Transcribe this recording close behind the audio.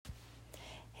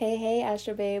Hey,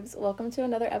 Astro Babes. Welcome to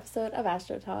another episode of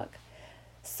Astro Talk.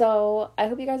 So, I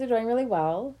hope you guys are doing really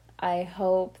well. I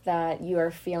hope that you are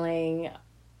feeling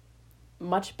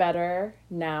much better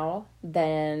now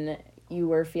than you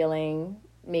were feeling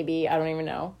maybe, I don't even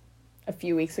know, a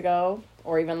few weeks ago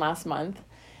or even last month.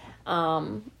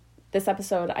 This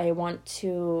episode, I want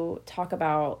to talk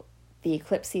about the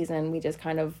eclipse season we just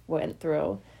kind of went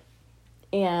through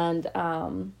and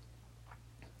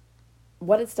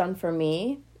what it's done for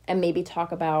me, and maybe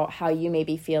talk about how you may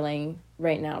be feeling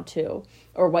right now too,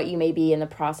 or what you may be in the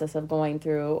process of going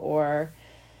through, or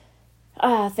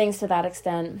things to that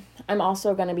extent. I'm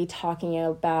also going to be talking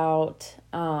about,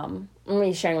 I'm going to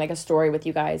be sharing like a story with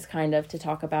you guys kind of to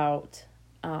talk about,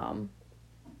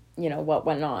 what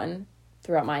went on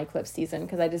throughout my eclipse season,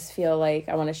 because I just feel like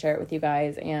I want to share it with you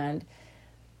guys, and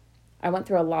I went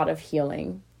through a lot of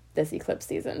healing this eclipse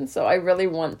season. So I really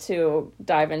want to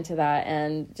dive into that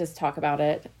and just talk about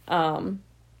it.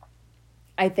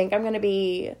 I think I'm going to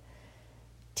be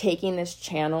taking this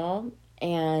channel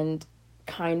and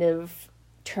kind of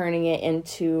turning it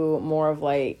into more of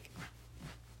like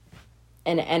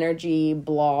an energy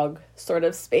blog sort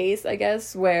of space, I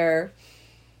guess, where,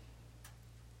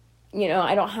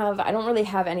 I don't really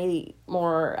have any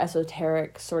more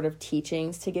esoteric sort of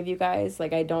teachings to give you guys.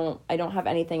 Like, I don't have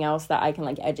anything else that I can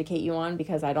like educate you on,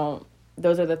 because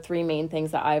those are the three main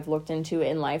things that I've looked into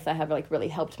in life that have like really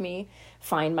helped me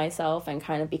find myself and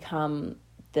kind of become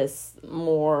this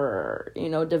more,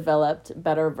 developed,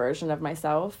 better version of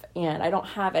myself. And I don't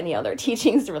have any other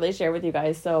teachings to really share with you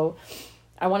guys. So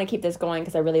I want to keep this going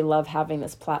because I really love having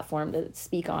this platform to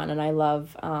speak on, and I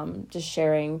love just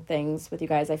sharing things with you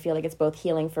guys. I feel like it's both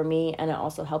healing for me, and it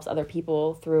also helps other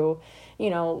people through,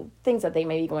 things that they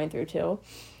may be going through too.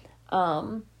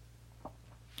 Or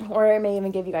I may even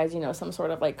give you guys, some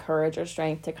sort of like courage or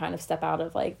strength to kind of step out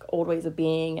of like old ways of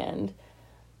being and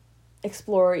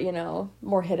explore,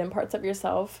 more hidden parts of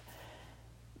yourself.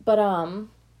 But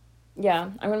yeah,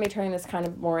 I'm going to be turning this kind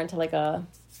of more into like a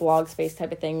blog space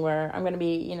type of thing, where I'm going to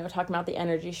be, talking about the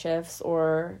energy shifts,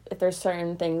 or if there's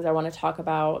certain things I want to talk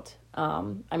about,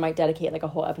 I might dedicate like a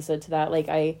whole episode to that. Like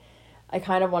I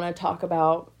kind of want to talk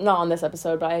about, not on this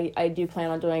episode, but I do plan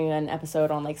on doing an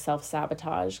episode on like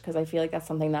self-sabotage, because I feel like that's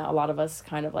something that a lot of us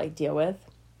kind of like deal with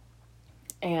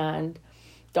and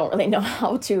don't really know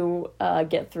how to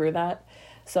get through that.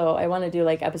 So I want to do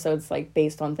like episodes like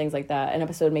based on things like that. An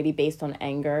episode maybe based on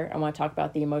anger. I want to talk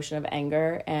about the emotion of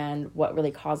anger and what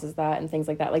really causes that and things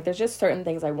like that. Like, there's just certain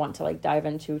things I want to like dive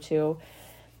into to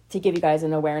give you guys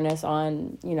an awareness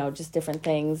on, just different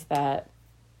things that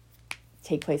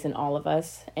take place in all of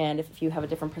us. And if you have a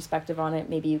different perspective on it,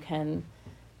 maybe you can,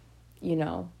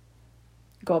 go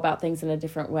about things in a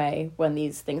different way when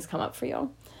these things come up for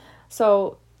you.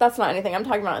 So that's not anything I'm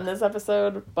talking about in this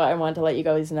episode, but I wanted to let you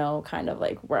guys know kind of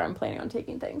like where I'm planning on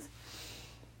taking things.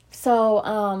 So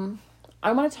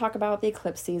I want to talk about the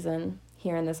eclipse season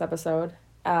here in this episode.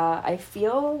 I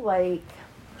feel like,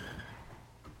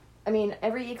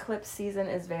 every eclipse season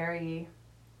is very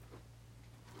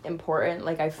important.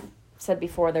 Like I've said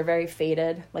before, they're very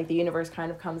fated. Like the universe kind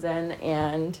of comes in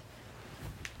and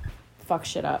fuck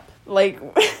shit up. Like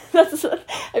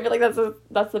I feel like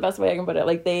that's the best way I can put it.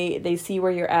 Like they see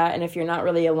where you're at, and if you're not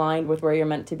really aligned with where you're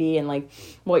meant to be and like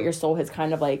what your soul has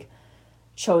kind of like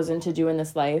chosen to do in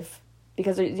this life,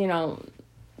 because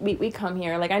we come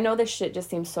here, like I know this shit just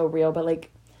seems so real, but like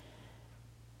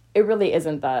it really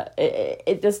isn't that.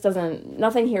 It just doesn't,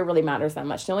 nothing here really matters that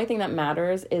much. The only thing that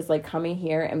matters is like coming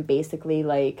here and basically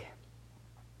like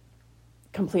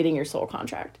completing your soul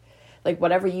contract. Like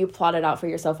whatever you plotted out for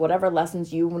yourself, whatever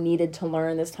lessons you needed to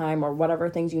learn this time, or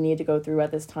whatever things you need to go through at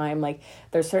this time, like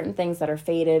there's certain things that are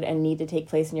fated and need to take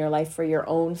place in your life for your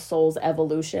own soul's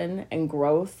evolution and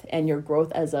growth, and your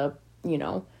growth as a,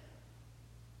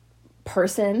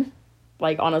 person,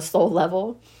 like on a soul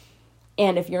level.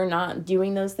 And if you're not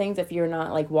doing those things, if you're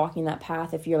not like walking that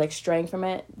path, if you're like straying from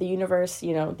it, the universe,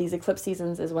 these eclipse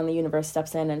seasons is when the universe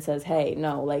steps in and says, hey,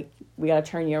 no, like we got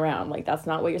to turn you around. Like that's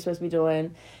not what you're supposed to be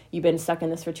doing. You've been stuck in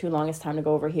this for too long. It's time to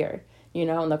go over here, and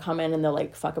they'll come in and they'll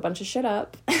like fuck a bunch of shit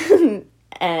up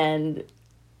and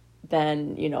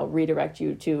then, redirect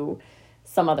you to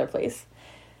some other place.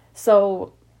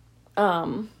 So,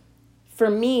 for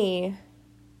me,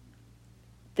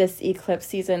 this eclipse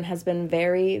season has been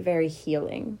very, very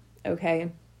healing,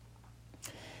 okay?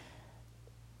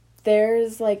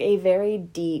 There's like a very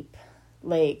deep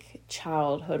like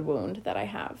childhood wound that I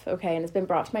have, okay? And it's been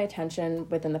brought to my attention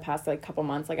within the past like couple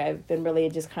months. Like I've been really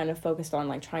just kind of focused on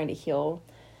like trying to heal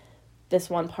this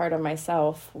one part of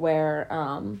myself where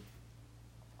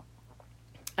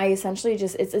I essentially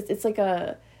just, it's like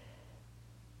a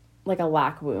like a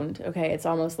lack wound, okay? It's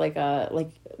almost like a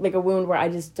wound where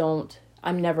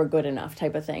I'm never good enough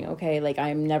type of thing, okay? Like,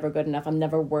 I'm never good enough. I'm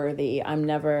never worthy. I'm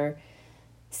never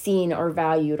seen or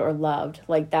valued or loved.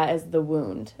 Like, that is the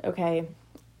wound, okay?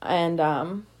 And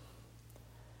I'm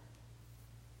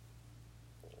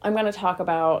going to talk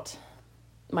about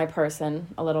my person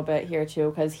a little bit here too,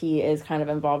 because he is kind of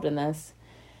involved in this.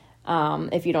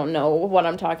 If you don't know what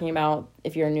I'm talking about,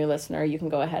 if you're a new listener, you can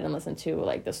go ahead and listen to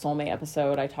like the soulmate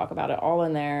episode. I talk about it all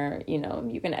in there. You know,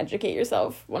 you can educate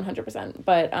yourself 100%.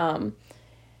 But I'm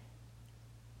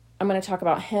going to talk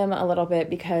about him a little bit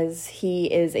because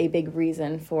he is a big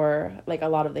reason for like a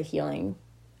lot of the healing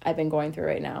I've been going through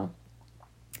right now.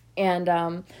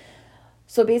 And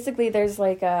so basically there's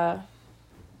a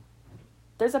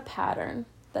pattern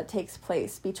that takes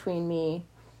place between me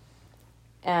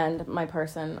and my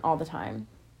person all the time.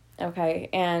 Okay.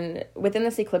 And within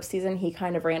this eclipse season, he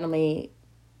kind of randomly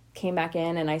came back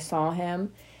in and I saw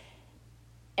him,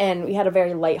 and we had a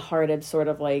very lighthearted sort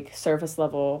of like surface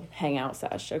level hangout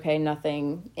sesh. Okay.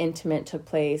 Nothing intimate took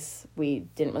place. We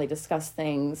didn't really discuss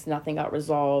things. Nothing got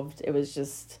resolved. It was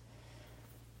just,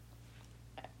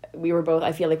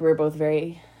 I feel like we were both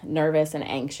very nervous and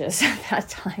anxious at that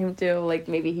time too. Like,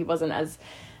 maybe he wasn't as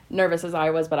nervous as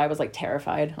I was, but I was like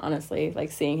terrified, honestly.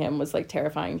 Like, seeing him was like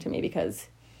terrifying to me because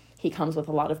he comes with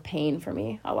a lot of pain for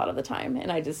me a lot of the time,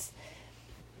 and I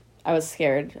was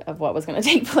scared of what was going to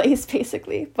take place,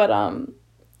 basically. But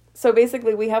so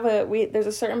basically there's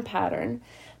a certain pattern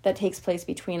that takes place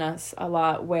between us a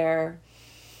lot where,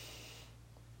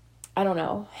 I don't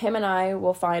know, him and I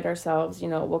will find ourselves, you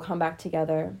know, we'll come back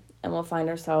together and we'll find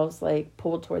ourselves like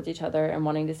pulled towards each other and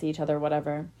wanting to see each other,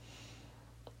 whatever.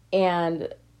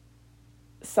 And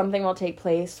something will take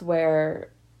place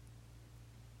where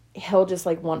he'll just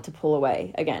like want to pull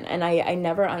away again. And I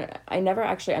never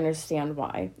actually understand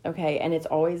why. Okay. And it's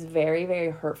always very, very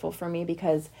hurtful for me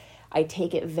because I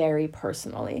take it very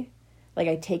personally. Like,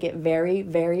 I take it very,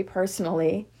 very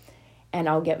personally, and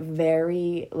I'll get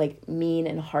very like mean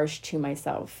and harsh to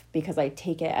myself because I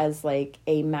take it as like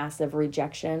a massive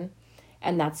rejection.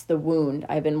 And that's the wound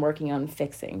I've been working on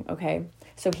fixing. Okay.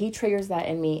 So he triggers that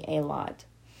in me a lot.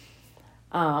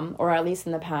 Or at least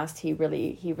in the past, he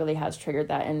really has triggered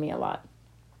that in me a lot.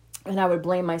 And I would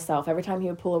blame myself. Every time he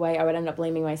would pull away, I would end up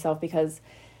blaming myself because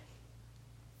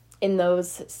in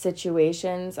those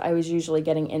situations, I was usually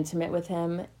getting intimate with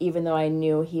him, even though I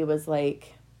knew he was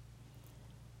like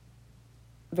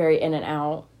very in and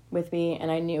out with me. And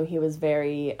I knew he was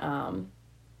very,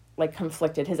 like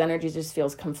conflicted. His energy just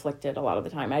feels conflicted a lot of the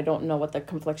time. I don't know what the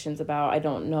confliction's about. I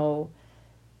don't know.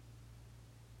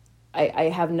 I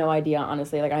have no idea,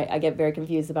 honestly. Like, I get very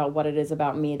confused about what it is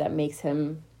about me that makes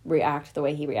him react the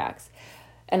way he reacts.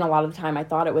 And a lot of the time I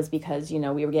thought it was because, you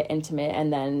know, we would get intimate,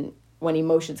 and then when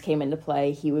emotions came into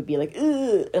play, he would be like,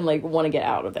 ugh, and like want to get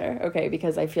out of there. Okay.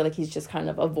 Because I feel like he's just kind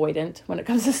of avoidant when it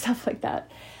comes to stuff like that.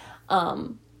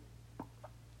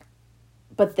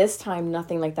 But this time,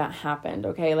 nothing like that happened.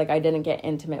 Okay. Like, I didn't get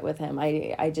intimate with him.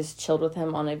 I just chilled with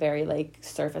him on a very like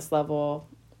surface level.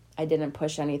 I didn't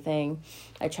push anything.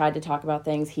 I tried to talk about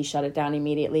things. He shut it down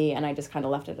immediately, and I just kind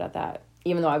of left it at that.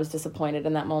 Even though I was disappointed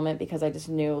in that moment because I just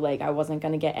knew like I wasn't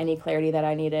going to get any clarity that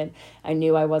I needed. I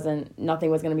knew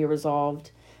nothing was going to be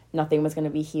resolved. Nothing was going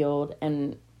to be healed.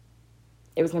 And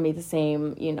it was going to be the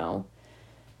same, you know,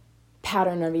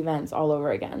 pattern of events all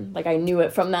over again. Like, I knew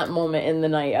it from that moment in the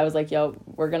night. I was like, yo,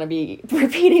 we're going to be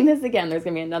repeating this again. There's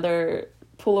going to be another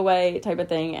pull away type of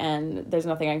thing, and there's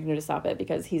nothing I can do to stop it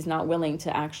because he's not willing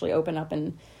to actually open up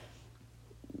and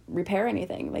repair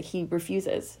anything. Like, he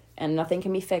refuses, and nothing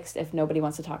can be fixed if nobody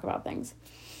wants to talk about things.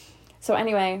 So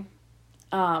anyway,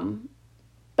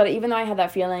 but even though I had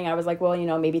that feeling, I was like, well, you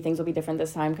know, maybe things will be different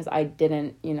this time because I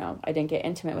didn't get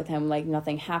intimate with him. Like,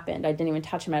 nothing happened. I didn't even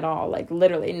touch him at all. Like,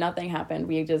 literally nothing happened.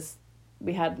 We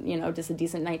had, you know, just a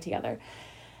decent night together.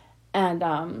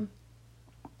 And,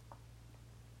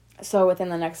 so within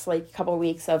the next like couple of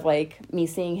weeks of like me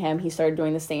seeing him, he started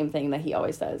doing the same thing that he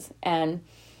always does. And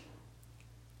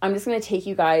I'm just going to take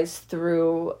you guys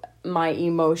through my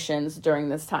emotions during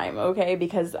this time, okay?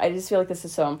 Because I just feel like this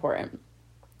is so important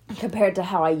compared to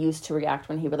how I used to react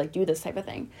when he would like do this type of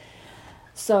thing.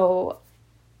 So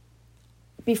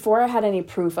before I had any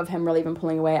proof of him really even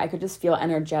pulling away, I could just feel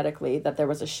energetically that there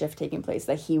was a shift taking place,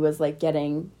 that he was like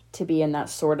getting to be in that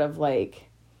sort of like,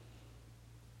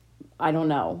 I don't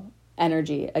know,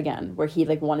 energy again, where he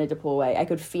like wanted to pull away. I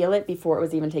could feel it before it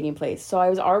was even taking place. So I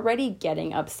was already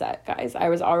getting upset, guys. I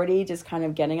was already just kind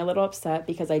of getting a little upset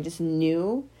because I just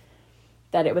knew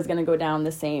that it was going to go down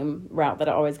the same route that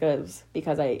it always goes,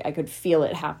 because I could feel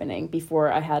it happening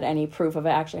before I had any proof of it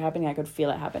actually happening. I could feel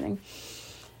it happening.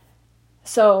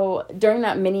 So during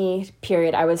that mini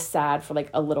period, I was sad for like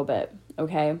a little bit,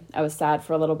 okay? I was sad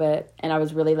for a little bit, and I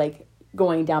was really like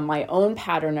going down my own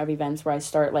pattern of events where I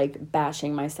start like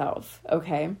bashing myself,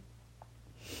 okay?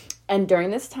 And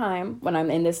during this time, when I'm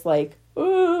in this like,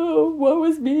 oh, woe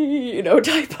is me, you know,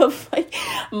 type of like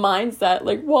mindset,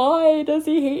 like, why does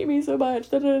he hate me so much?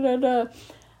 Da, da, da, da.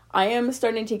 I am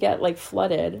starting to get like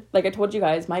flooded. Like I told you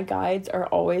guys, my guides are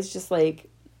always just like,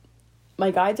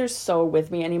 my guides are so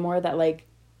with me anymore that like,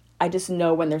 I just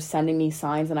know when they're sending me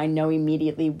signs and I know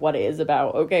immediately what it is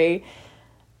about, okay?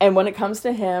 And when it comes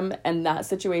to him and that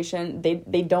situation,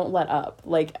 they don't let up.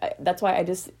 Like, that's why I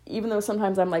just, even though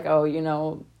sometimes I'm like, oh, you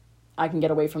know, I can get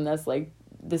away from this, like,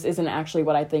 this isn't actually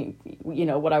what I think, you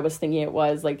know, what I was thinking it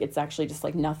was, like, it's actually just,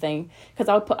 like, nothing, because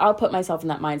I'll put myself in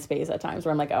that mind space at times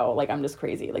where I'm like, oh, like, I'm just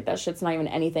crazy, like, that shit's not even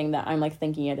anything that I'm, like,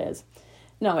 thinking it is.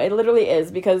 No, it literally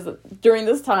is, because during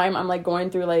this time, I'm, like, going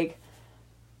through, like,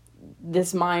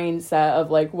 this mindset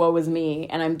of, like, woe is me,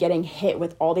 and I'm getting hit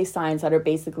with all these signs that are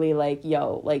basically, like,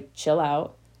 yo, like, chill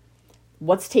out.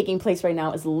 What's taking place right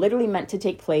now is literally meant to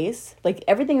take place. Like,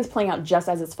 everything is playing out just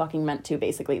as it's fucking meant to,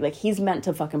 basically. Like, he's meant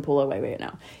to fucking pull away right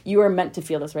now. You are meant to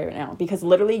feel this right now, because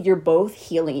literally you're both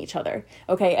healing each other,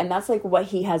 okay? And that's, like, what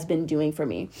he has been doing for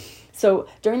me. So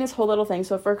during this whole little thing,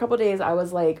 so for a couple of days, I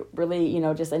was, like, really, you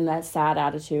know, just in that sad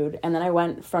attitude. And then I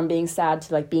went from being sad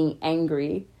to, like, being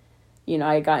angry. You know,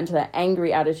 I got into that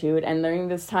angry attitude. And during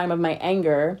this time of my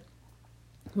anger,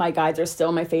 my guides are still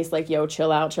in my face, like, yo,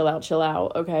 chill out, chill out, chill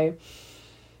out, okay?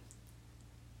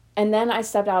 And then I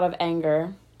stepped out of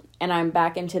anger, and I'm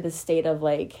back into the state of,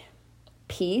 like,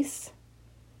 peace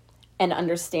and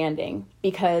understanding,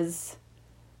 because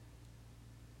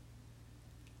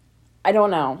I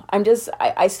don't know.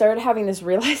 I started having this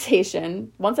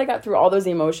realization once I got through all those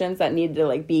emotions that needed to,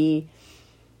 like, be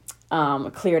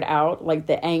cleared out, like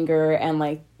the anger and,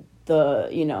 like, the,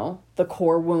 you know, the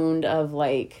core wound of,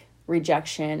 like,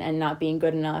 rejection and not being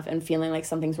good enough and feeling like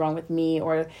something's wrong with me,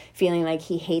 or feeling like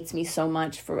he hates me so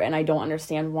much and I don't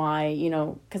understand why, you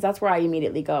know, because that's where I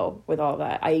immediately go with all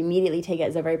that. I immediately take it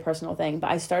as a very personal thing.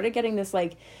 But I started getting this,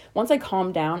 like, once I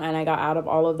calmed down and I got out of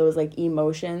all of those, like,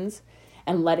 emotions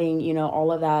and letting, you know, all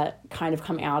of that kind of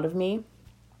come out of me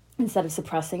instead of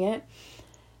suppressing it,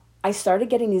 I started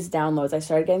getting these downloads. I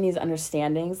started getting these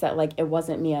understandings that, like, it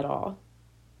wasn't me at all,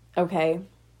 okay?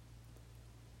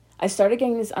 I started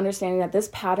getting this understanding that this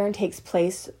pattern takes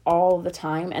place all the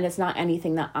time, and it's not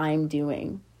anything that I'm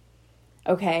doing,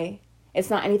 okay? It's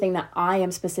not anything that I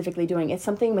am specifically doing. It's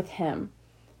something with him,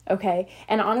 okay?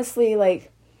 And honestly,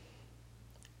 like,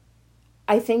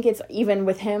 I think it's even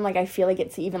with him, like, I feel like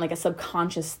it's even, like, a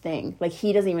subconscious thing. Like,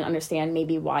 he doesn't even understand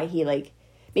maybe why he, like,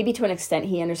 maybe to an extent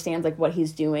he understands, like, what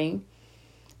he's doing.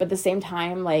 But at the same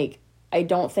time, like, I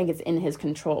don't think it's in his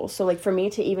control. So, like, for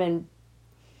me to even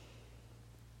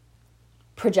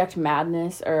project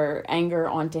madness or anger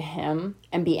onto him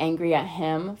and be angry at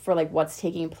him for, like, what's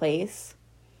taking place,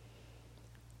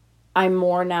 I'm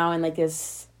more now in, like,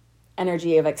 this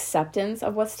energy of acceptance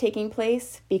of what's taking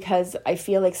place, because I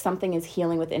feel like something is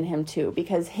healing within him too,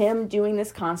 because him doing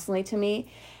this constantly to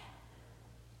me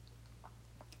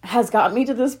has got me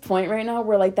to this point right now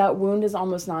where, like, that wound is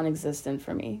almost non-existent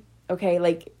for me, okay?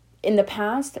 Like, in the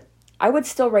past, I would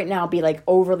still right now be, like,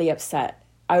 overly upset.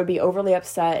 I would be overly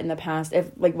upset in the past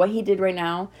if, like, what he did right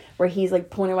now, where he's,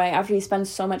 like, pulling away after he spends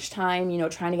so much time, you know,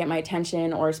 trying to get my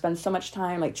attention, or spends so much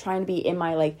time, like, trying to be in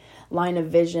my, like, line of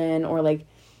vision, or, like,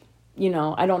 you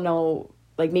know, I don't know,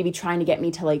 like, maybe trying to get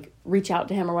me to, like, reach out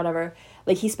to him or whatever.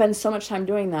 Like, he spends so much time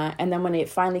doing that, and then when it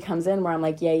finally comes in where I'm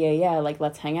like, yeah, like,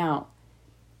 let's hang out,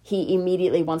 he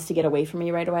immediately wants to get away from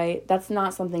me right away. That's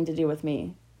not something to do with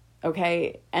me,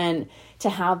 okay? And to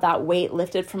have that weight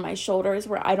lifted from my shoulders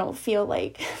where I don't feel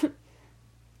like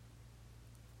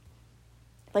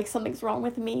like something's wrong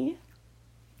with me.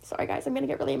 Sorry, guys, I'm gonna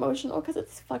get really emotional because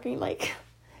it's fucking, like,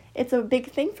 it's a big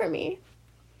thing for me.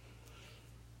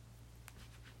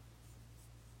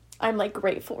 I'm, like,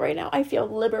 grateful right now. I feel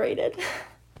liberated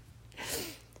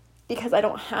because I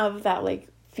don't have that, like,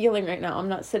 feeling right now. I'm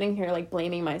not sitting here, like,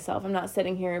 blaming myself. I'm not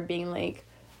sitting here being like,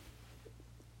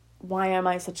 why am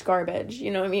I such garbage?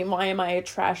 You know what I mean? Why am I a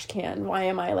trash can? Why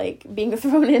am I, like, being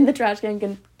thrown in the trash can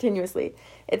continuously?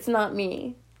 It's not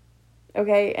me,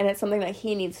 okay? And it's something that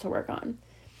he needs to work on.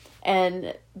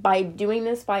 And by doing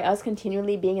this, by us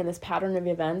continually being in this pattern of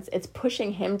events, it's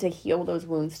pushing him to heal those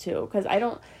wounds too. Because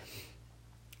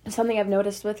something I've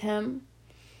noticed with him,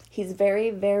 he's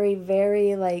very, very,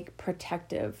 very, like,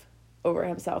 protective over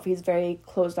himself. He's very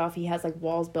closed off. He has like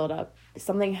walls built up.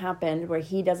 Something happened where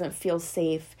he doesn't feel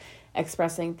safe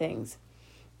expressing things.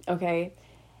 Okay?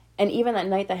 And even that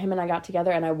night that him and I got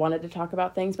together and I wanted to talk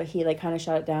about things, but he like kind of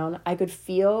shut it down, I could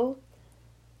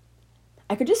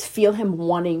just feel him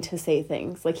wanting to say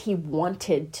things. Like he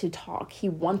wanted to talk. He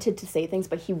wanted to say things,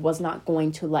 but he was not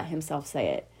going to let himself say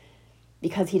it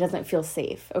because he doesn't feel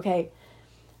safe. Okay?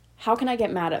 How can I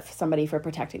get mad at somebody for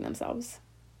protecting themselves?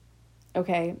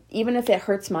 Okay? Even if it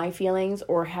hurts my feelings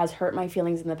or has hurt my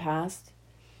feelings in the past,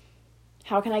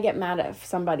 how can I get mad at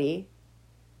somebody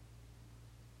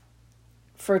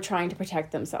for trying to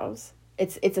protect themselves?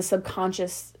 It's a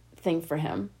subconscious thing for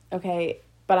him. Okay?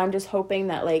 But I'm just hoping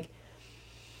that like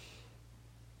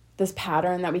this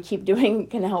pattern that we keep doing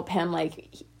can help him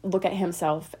like look at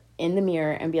himself in the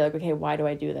mirror and be like, okay, why do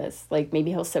I do this? Like maybe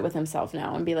he'll sit with himself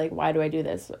now and be like, why do I do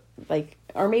this? Like,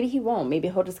 or maybe he won't. Maybe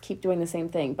he'll just keep doing the same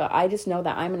thing. But I just know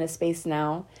that I'm in a space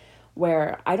now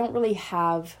where I don't really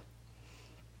have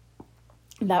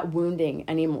that wounding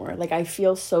anymore. Like I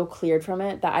feel so cleared from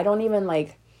it that I don't even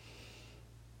like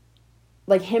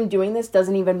him doing this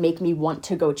doesn't even make me want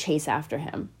to go chase after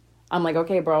him. I'm like,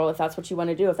 okay, bro, if that's what you want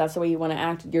to do, if that's the way you want to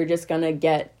act, you're just going to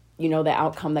get, you know, the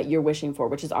outcome that you're wishing for,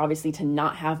 which is obviously to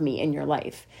not have me in your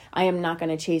life. I am not going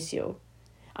to chase you.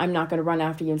 I'm not going to run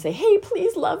after you and say, hey,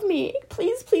 please love me.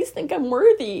 Please think I'm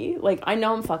worthy. Like, I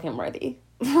know I'm fucking worthy.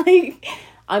 Like,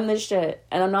 I'm the shit.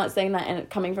 And I'm not saying that and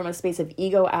coming from a space of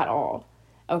ego at all.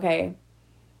 Okay?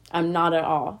 I'm not at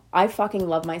all. I fucking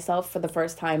love myself for the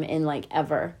first time in, like,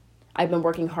 ever. I've been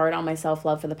working hard on my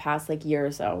self-love for the past, like, year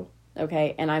or so.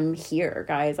 Okay? And I'm here,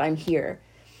 guys. I'm here.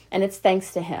 And it's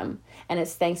thanks to him. And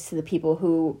it's thanks to the people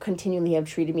who continually have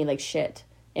treated me like shit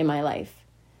in my life.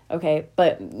 Okay?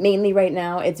 But mainly right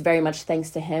now, it's very much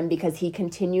thanks to him because he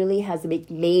continually has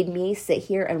made me sit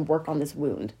here and work on this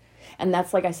wound. And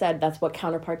that's, like I said, that's what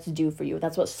counterparts do for you.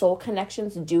 That's what soul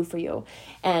connections do for you.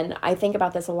 And I think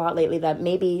about this a lot lately, that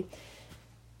maybe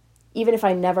even if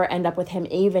I never end up with him,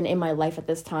 even in my life at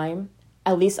this time,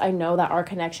 at least I know that our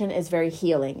connection is very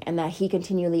healing and that he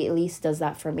continually at least does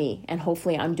that for me. And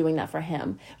hopefully I'm doing that for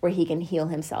him, where he can heal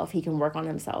himself, he can work on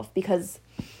himself, because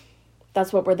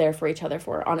that's what we're there for each other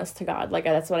for, honest to God. Like,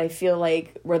 that's what I feel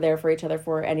like we're there for each other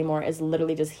for anymore, is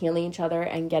literally just healing each other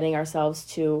and getting ourselves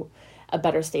to a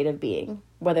better state of being,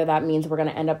 whether that means we're going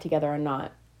to end up together or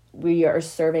not. We are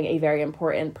serving a very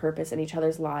important purpose in each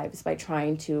other's lives by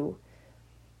trying to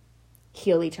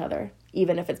heal each other,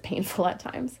 even if it's painful at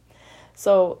times.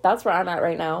 So that's where I'm at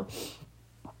right now.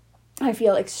 I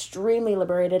feel extremely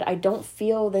liberated. I don't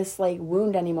feel this like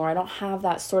wound anymore. I don't have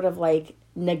that sort of like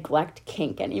neglect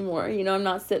kink anymore. You know, I'm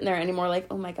not sitting there anymore like,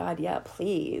 oh my God, yeah,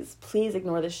 please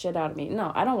ignore this shit out of me.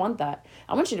 No, I don't want that.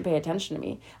 I want you to pay attention to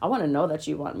me. I want to know that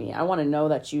you want me. I want to know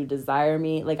that you desire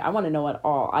me. Like, I want to know it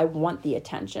all. I want the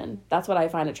attention. That's what I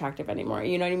find attractive anymore.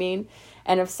 You know what I mean?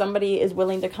 And if somebody is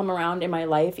willing to come around in my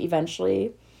life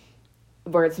eventually,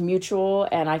 where it's mutual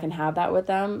and I can have that with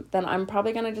them, then I'm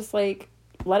probably going to just like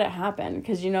let it happen.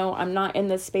 Because, you know, I'm not in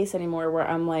this space anymore where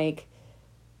I'm like,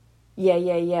 yeah,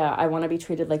 I want to be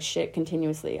treated like shit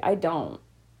continuously. I don't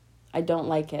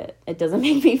like it. It doesn't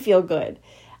make me feel good.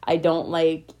 I don't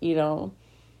like, you know,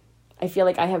 I feel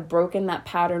like I have broken that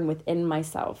pattern within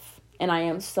myself. And I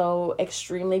am so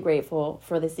extremely grateful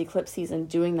for this eclipse season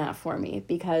doing that for me,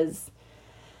 because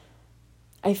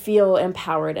I feel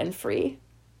empowered and free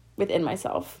within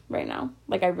myself right now.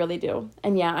 Like, I really do.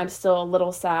 And yeah, I'm still a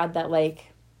little sad that like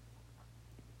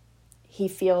he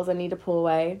feels a need to pull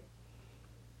away.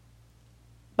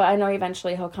 But I know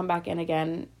eventually he'll come back in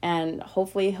again, and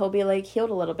hopefully he'll be like healed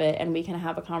a little bit and we can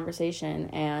have a conversation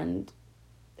and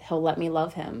he'll let me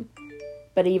love him.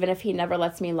 But even if he never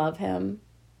lets me love him,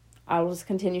 I'll just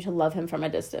continue to love him from a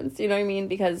distance. You know what I mean?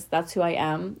 Because that's who I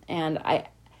am. And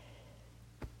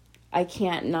I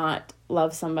can't not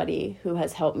love somebody who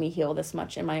has helped me heal this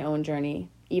much in my own journey.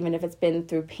 Even if it's been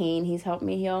through pain, he's helped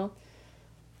me heal.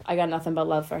 I got nothing but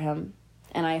love for him.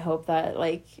 And I hope that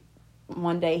like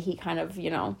one day he kind of, you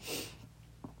know,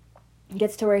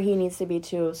 gets to where he needs to be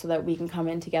too, so that we can come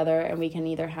in together and we can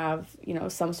either have, you know,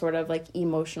 some sort of like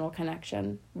emotional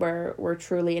connection where we're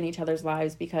truly in each other's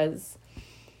lives, because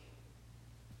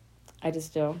I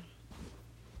just do.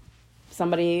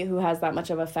 Somebody who has that much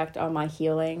of effect on my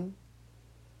healing,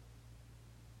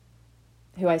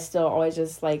 who I still always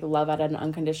just like love at an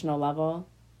unconditional level,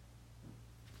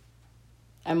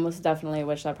 I most definitely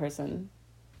wish that person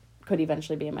could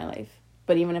eventually be in my life.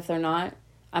 But even if they're not,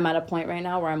 I'm at a point right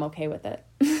now where I'm okay with it.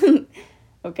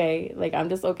 Okay? Like, I'm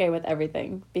just okay with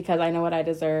everything, because I know what I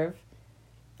deserve.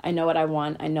 I know what I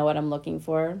want. I know what I'm looking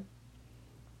for.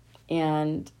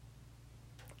 And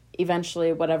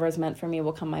eventually whatever is meant for me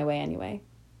will come my way anyway,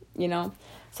 you know?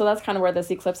 So that's kind of where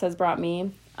this eclipse has brought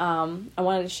me. I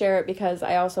wanted to share it because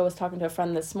I also was talking to a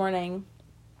friend this morning,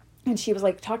 and she was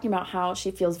like talking about how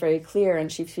she feels very clear,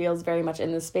 and she feels very much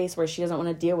in this space where she doesn't want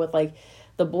to deal with like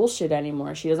the bullshit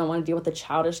anymore. She doesn't want to deal with the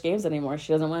childish games anymore.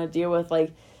 She doesn't want to deal with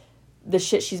like the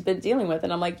shit she's been dealing with.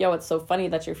 And I'm like, yo, it's so funny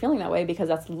that you're feeling that way, because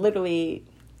that's literally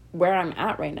where I'm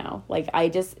at right now. Like, I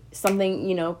just, something,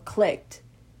 you know, clicked.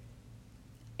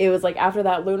 It was like after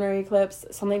that lunar eclipse,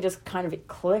 something just kind of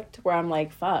clicked where I'm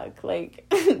like, fuck, like,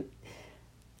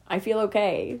 I feel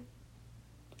okay.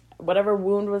 Whatever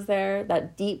wound was there,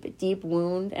 that deep, deep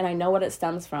wound, and I know what it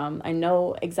stems from. I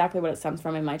know exactly what it stems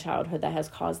from in my childhood that has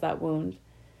caused that wound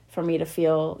for me to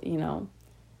feel, you know,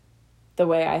 the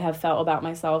way I have felt about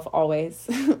myself always.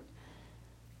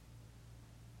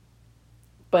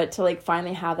 But to like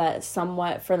finally have that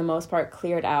somewhat, for the most part,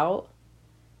 cleared out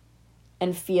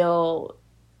and feel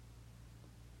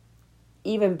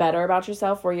even better about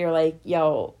yourself, where you're like,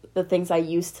 yo, the things I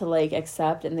used to like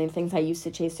accept and the things I used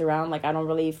to chase around, like I don't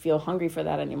really feel hungry for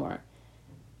that anymore.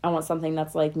 I want something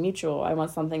that's like mutual. I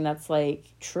want something that's like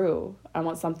true. I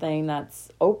want something that's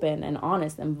open and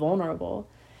honest and vulnerable,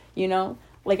 you know?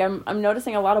 Like I'm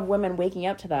noticing a lot of women waking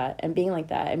up to that and being like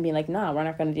that and being like, nah, we're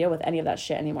not going to deal with any of that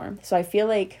shit anymore. So I feel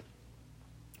like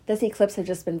this eclipse has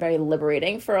just been very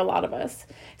liberating for a lot of us,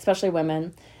 especially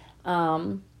women.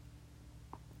 I'm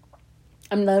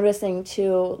noticing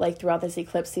too, like throughout this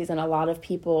eclipse season, a lot of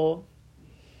people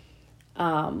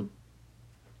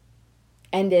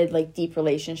ended like deep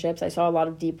relationships. I saw a lot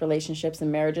of deep relationships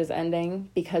and marriages ending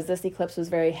because this eclipse was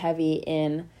very heavy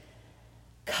in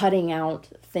cutting out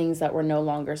things that were no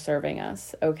longer serving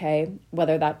us, okay?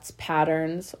 Whether that's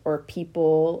patterns or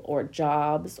people or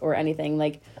jobs or anything.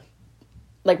 Like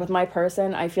with my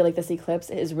person, I feel like this eclipse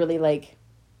is really like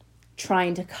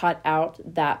trying to cut out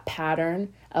that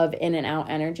pattern of in and out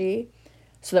energy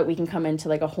so that we can come into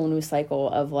like a whole new cycle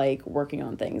of like working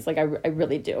on things. Like I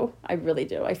really do. I really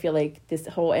do. I feel like this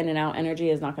whole in and out energy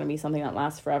is not going to be something that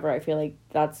lasts forever. I feel like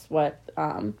that's what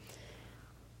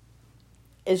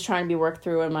is trying to be worked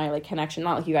through in my like connection.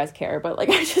 Not like you guys care, but like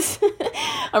I just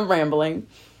I'm rambling.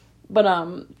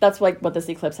 But that's like what this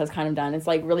eclipse has kind of done. It's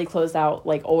like really closed out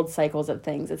like old cycles of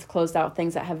things. It's closed out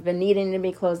things that have been needing to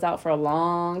be closed out for a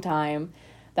long time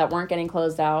that weren't getting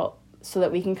closed out, so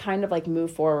that we can kind of like move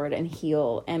forward and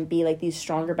heal and be like these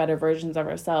stronger, better versions of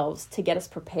ourselves to get us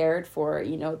prepared for,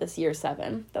 you know, this year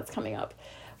 7 that's coming up,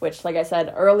 which, like I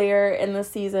said earlier in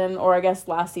this season, or I guess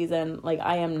last season, like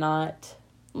I am not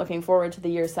looking forward to the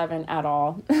year 7 at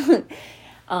all.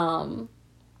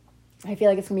 I feel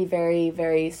like it's going to be very,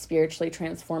 very spiritually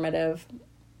transformative.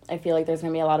 I feel like there's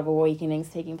going to be a lot of awakenings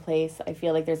taking place. I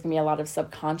feel like there's going to be a lot of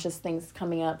subconscious things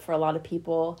coming up for a lot of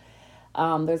people.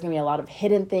 There's going to be a lot of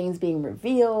hidden things being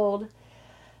revealed.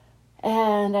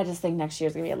 And I just think next year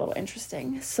is going to be a little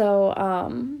interesting. So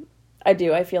I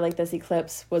feel like this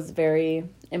eclipse was very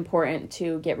important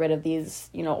to get rid of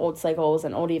these, you know, old cycles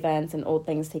and old events and old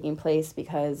things taking place,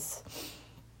 because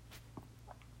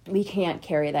we can't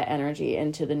carry that energy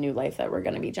into the new life that we're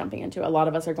going to be jumping into. A lot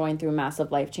of us are going through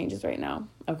massive life changes right now.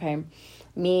 Okay.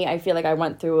 Me, I feel like I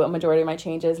went through a majority of my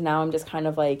changes. Now I'm just kind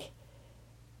of like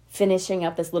finishing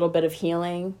up this little bit of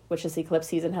healing, which this eclipse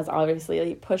season has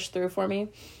obviously pushed through for me.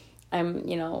 I'm,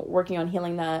 you know, working on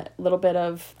healing that little bit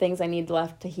of things I need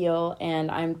left to heal.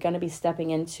 And I'm going to be stepping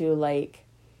into like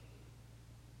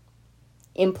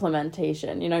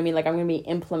implementation. You know what I mean? Like I'm going to be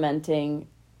implementing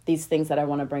these things that I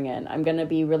want to bring in. I'm going to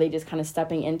be really just kind of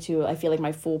stepping into, I feel like,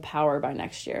 my full power by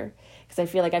next year. Because I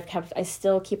feel like I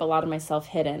still keep a lot of myself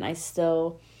hidden.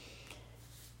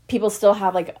 People still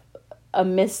have like a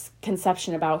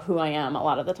misconception about who I am a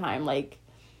lot of the time. Like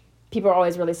people are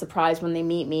always really surprised when they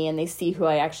meet me and they see who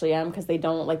I actually am, because they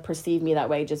don't like perceive me that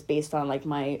way just based on like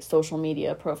my social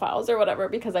media profiles or whatever,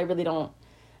 because I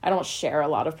don't share a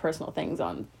lot of personal things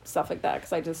on stuff like that,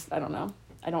 because I don't know.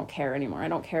 I don't care anymore. I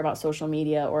don't care about social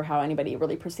media or how anybody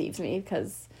really perceives me,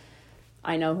 because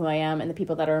I know who I am, and the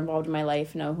people that are involved in my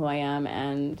life know who I am,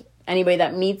 and anybody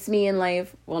that meets me in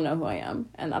life will know who I am,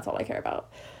 and that's all I care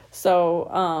about. So,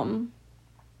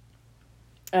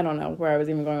 I don't know where I was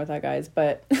even going with that, guys,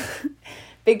 but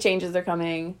big changes are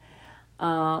coming.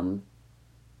 A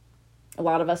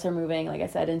lot of us are moving, like I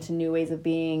said, into new ways of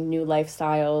being, new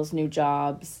lifestyles, new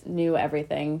jobs, new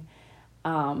everything.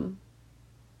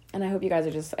 And I hope you guys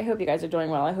are doing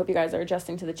well. I hope you guys are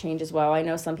adjusting to the change as well. I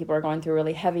know some people are going through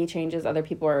really heavy changes. Other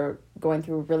people are going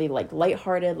through really like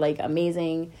lighthearted, like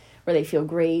amazing, where they feel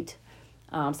great.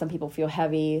 Some people feel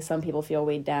heavy. Some people feel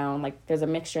weighed down. Like there's a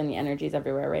mixture in the energies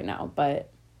everywhere right now. But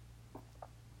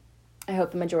I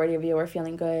hope the majority of you are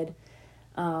feeling good.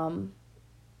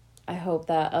 I hope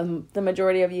that the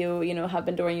majority of you, have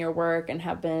been doing your work and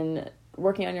have been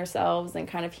working on yourselves and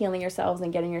kind of healing yourselves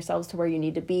and getting yourselves to where you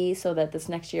need to be so that this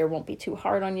next year won't be too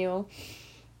hard on you.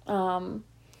 And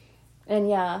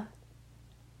yeah,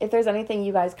 if there's anything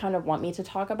you guys kind of want me to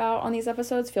talk about on these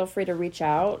episodes, feel free to reach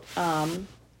out.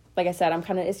 Like I said,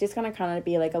 it's just going to kind of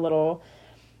be like a little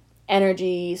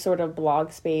energy sort of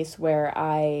blog space where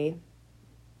I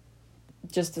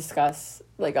just discuss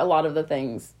like a lot of the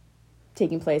things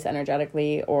taking place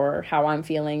energetically, or how I'm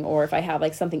feeling, or if I have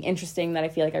like something interesting that I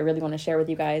feel like I really want to share with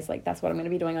you guys, like that's what I'm going to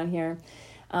be doing on here.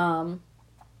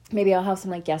 Maybe I'll have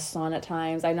some like guests on at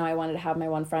times. I know I wanted to have my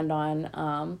one friend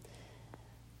on.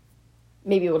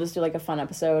 Maybe we'll just do like a fun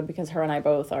episode because her and I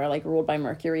both are like ruled by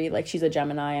Mercury. Like she's a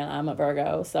Gemini and I'm a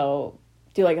Virgo, so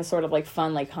do like a sort of like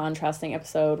fun like contrasting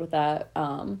episode with that.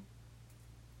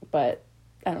 But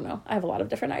I don't know. I have a lot of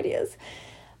different ideas.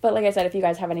 But like I said, if you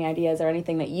guys have any ideas or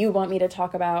anything that you want me to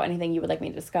talk about, anything you would like me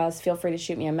to discuss, feel free to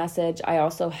shoot me a message. I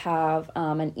also have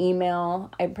an email.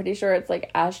 I'm pretty sure it's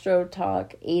like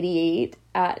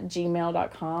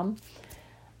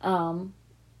astrotalk88@gmail.com.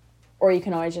 Or you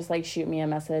can always just like shoot me a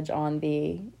message on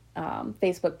the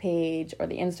Facebook page or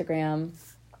the Instagram.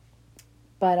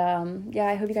 But yeah,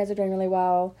 I hope you guys are doing really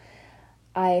well.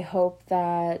 I hope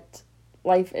that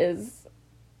life is,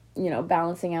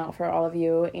 balancing out for all of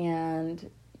you and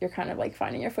you're kind of like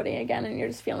finding your footing again and you're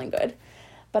just feeling good.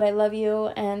 But I love you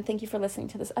and thank you for listening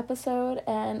to this episode,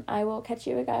 and I will catch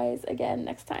you guys again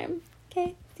next time.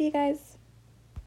 Okay, see you guys.